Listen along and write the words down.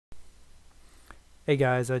Hey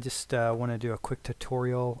guys, I just want to do a quick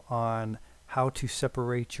tutorial on how to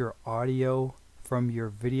separate your audio from your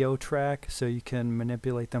video track so you can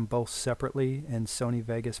manipulate them both separately in Sony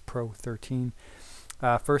Vegas Pro 13.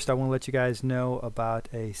 First, I want to let you guys know about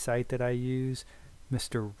a site that I use,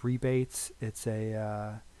 Mr. Rebates. It's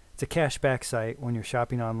a cashback site when you're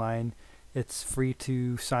shopping online. It's free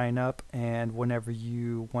to sign up, and whenever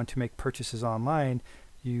you want to make purchases online,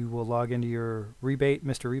 you will log into your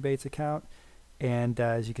Mr. Rebates account. And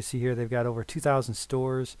as you can see here, they've got over 2,000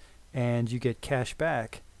 stores, and you get cash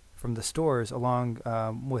back from the stores along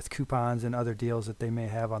with coupons and other deals that they may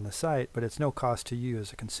have on the site, but it's no cost to you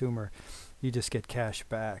as a consumer. You just get cash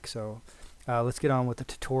back. So let's get on with the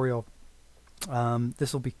tutorial.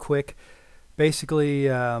 This will be quick. Basically,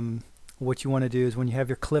 what you want to do is when you have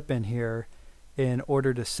your clip in here, in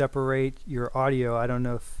order to separate your audio, I don't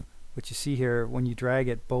know if what you see here, when you drag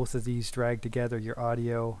it, both of these drag together, your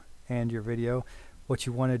audio and your video. What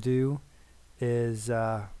you want to do is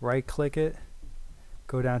right click it,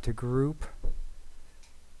 go down to group,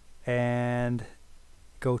 and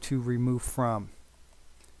go to remove from.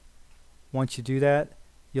 Once you do that,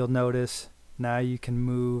 you'll notice now you can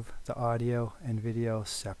move the audio and video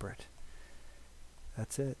separate.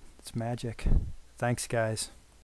 That's it. It's magic. Thanks guys.